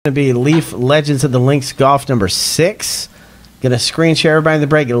Going to be Leaf Legends of the Links Golf number 6. Going to screen share everybody in the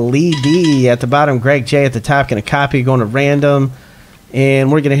break. Lee D at the bottom, Greg J at the top. Going to copy, going to random.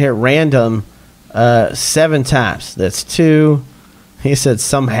 And we're going to hit random 7 times. That's 2. He said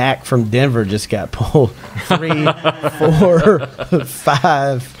some hack from Denver just got pulled. 3, 4,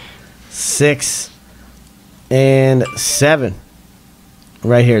 5, 6, and 7.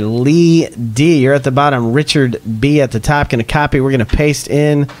 Right here, Lee D. You're at the bottom. Richard B. at the top. Going to copy. We're going to paste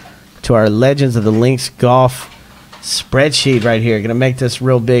in to our Legends of the Links Golf spreadsheet right here. Going to make this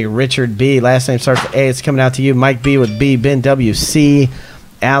real big. Richard B. Last name starts with A. It's coming out to you. Mike B. with B. Ben W. C.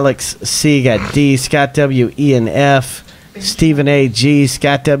 Alex C. got D. Scott W. E. and F. Stephen A. G.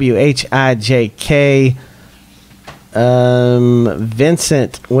 Scott W. H. I. J. K.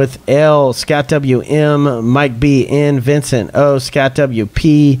 Vincent with L, Scott W. M, Mike B. N, Vincent O, Scott W.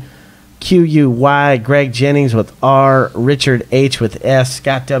 P, Q U Y, Greg Jennings with R, Richard H. with S,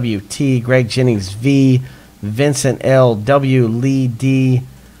 Scott W. T, Greg Jennings V, Vincent L. W, Lee D.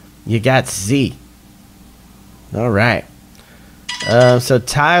 You got Z. All right. So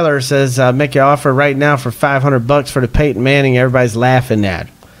Tyler says, make your offer right now for $500 for the Peyton Manning. Everybody's laughing at.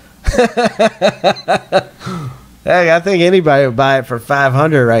 Hey, I think anybody would buy it for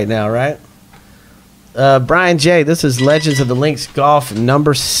 $500 right now, right? Brian J., this is Legends of the Links Golf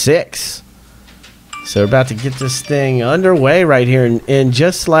number 6. So we're about to get this thing underway right here. And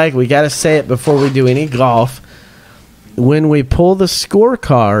just like we got to say it before we do any golf, when we pull the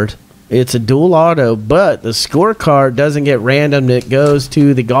scorecard, it's a dual auto, but the scorecard doesn't get random. It goes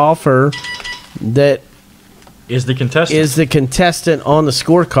to the golfer that is the contestant on the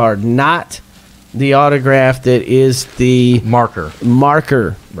scorecard, not the autograph that is the marker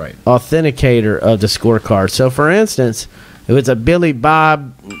right, authenticator of the scorecard. So for instance, if it's a Billy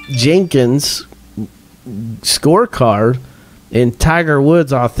Bob Jenkins scorecard and Tiger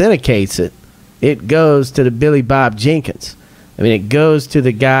Woods authenticates it, it goes to the Billy Bob Jenkins. I mean, it goes to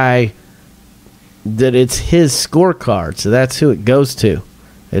the guy that it's his scorecard, so that's who it goes to.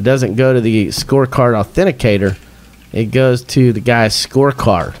 It doesn't go to the scorecard authenticator, it goes to the guy's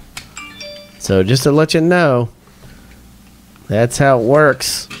scorecard. So just to let you know, that's how it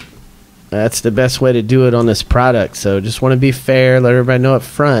works. That's the best way to do it on this product. So just want to be fair, let everybody know up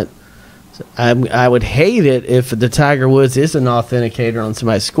front. So I would hate it if the Tiger Woods is an authenticator on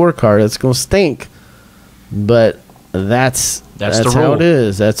somebody's scorecard. It's going to stink. But that's how it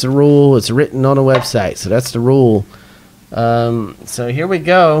is. That's the rule. It's written on a website. So that's the rule. So here we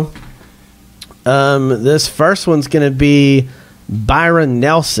go. This first one's going to be Byron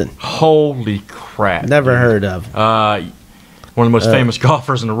Nelson. Holy crap. Never heard of. One of the most famous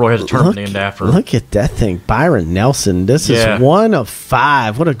golfers in the world, has a tournament named after him. Look at that thing. Byron Nelson. This is 1 of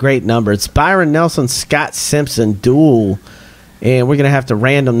 5. What a great number. It's Byron Nelson, Scott Simpson duel. And we're going to have to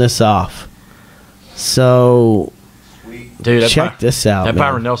random this off. So, dude, check this out. That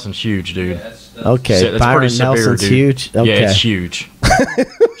Byron Nelson's huge, dude. Okay, that's Byron Nelson's huge. Okay. Yeah, it's huge.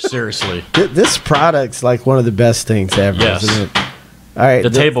 Seriously. This product's like one of the best things ever, yes. Isn't it? All right. The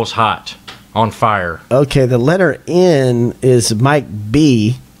table's hot, on fire. Okay, the letter N is Mike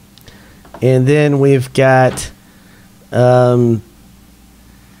B. And then we've got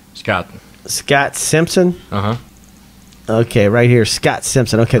Scott Simpson. Uh-huh. Okay, right here, Scott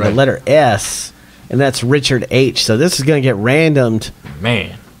Simpson. Okay, right. The letter S, and that's Richard H. So this is going to get randomed.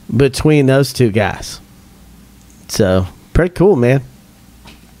 Man. Between those two guys. So, pretty cool, man.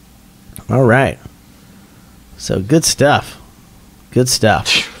 All right. So, good stuff. Good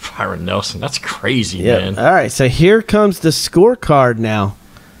stuff. Byron Nelson, that's crazy, man. All right, so here comes the scorecard now.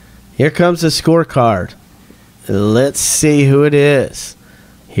 Here comes the scorecard. Let's see who it is.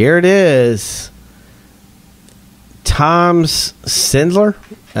 Here it is. Tom's Sindler.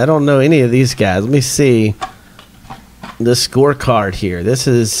 I don't know any of these guys. Let me see the scorecard here. This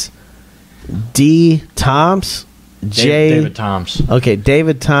is D. Toms. David Toms. Okay,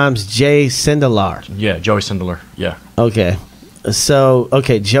 David Toms, J. Sindelar. Yeah, Joey Sindelar. Yeah. Okay. So,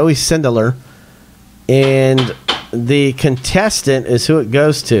 Joey Sindelar. And the contestant is who it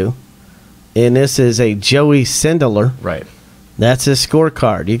goes to. And this is a Joey Sindelar. Right. That's his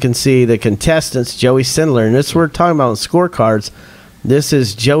scorecard. You can see the contestants, Joey Sindelar. And this is what we're talking about on scorecards. This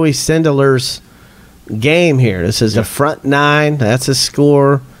is Joey Sindelar's game here. This is the front 9. That's a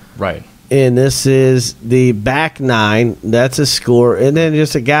score. Right. And this is the back 9. That's a score. And then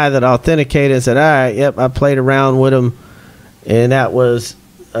just a guy that authenticated and said, all right, yep, I played around with him. And that was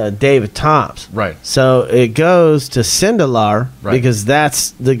David Toms. Right. So it goes to Sindelar because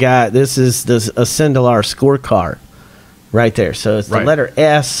that's the guy. This is a Sindelar scorecard right there. So it's the letter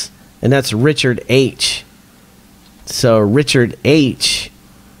S, and that's Richard H. So Richard H.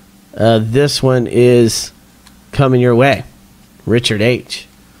 This one is coming your way. Richard H.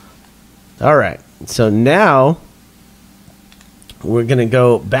 All right. So now we're going to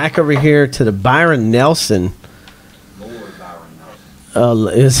go back over here to the Byron Nelson. Lord Byron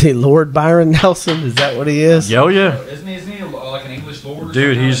Nelson. Is he Lord Byron Nelson? Is that what he is? Yo, yeah. Isn't he like an English lord? Or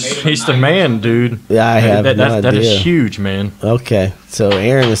dude, he's the man, dude. Yeah, I have no idea. That is huge, man. Okay. So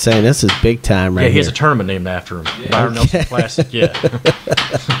Aaron is saying this is big time right here. Yeah, he has a tournament named after him. Yeah. Byron Nelson Classic, yeah.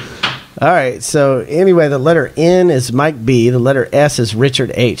 All right, so anyway, the letter N is Mike B. The letter S is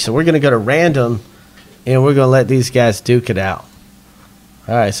Richard H. So we're going to go to random, and we're going to let these guys duke it out.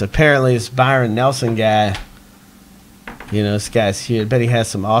 All right, so apparently this Byron Nelson guy, you know, this guy's here. I bet he has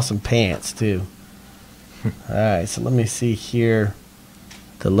some awesome pants, too. All right, so let me see here.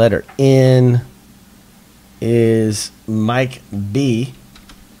 The letter N is Mike B.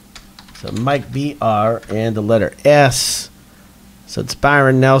 So Mike B.R. And the letter S. So it's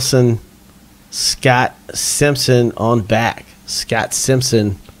Byron Nelson, Scott Simpson on back. Scott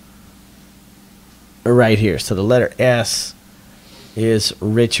Simpson right here. So the letter S is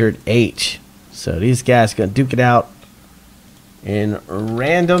Richard H. So these guys are going to duke it out in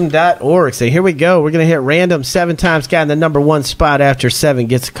random.org. So here we go. We're going to hit random 7 times. Guy in the number 1 spot after 7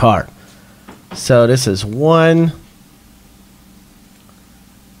 gets a card. So this is 1,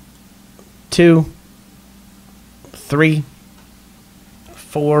 2, 3,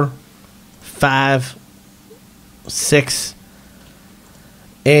 4, 5, 6,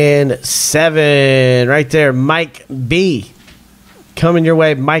 and 7. Right there, Mike B. Coming your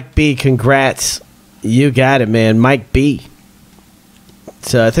way, Mike B. Congrats. You got it, man. Mike B.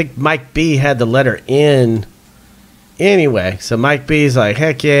 So I think Mike B had the letter N anyway. So Mike B's like,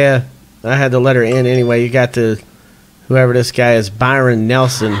 heck yeah, I had the letter N anyway. You got to, whoever this guy is, Byron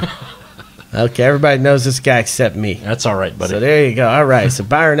Nelson. Okay, everybody knows this guy except me. That's all right, buddy. So there you go. All right, so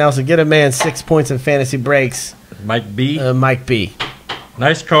Byron Nelson, get a man 6 points in fantasy breaks. Mike B. Mike B.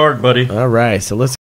 Nice card, buddy. All right, so let's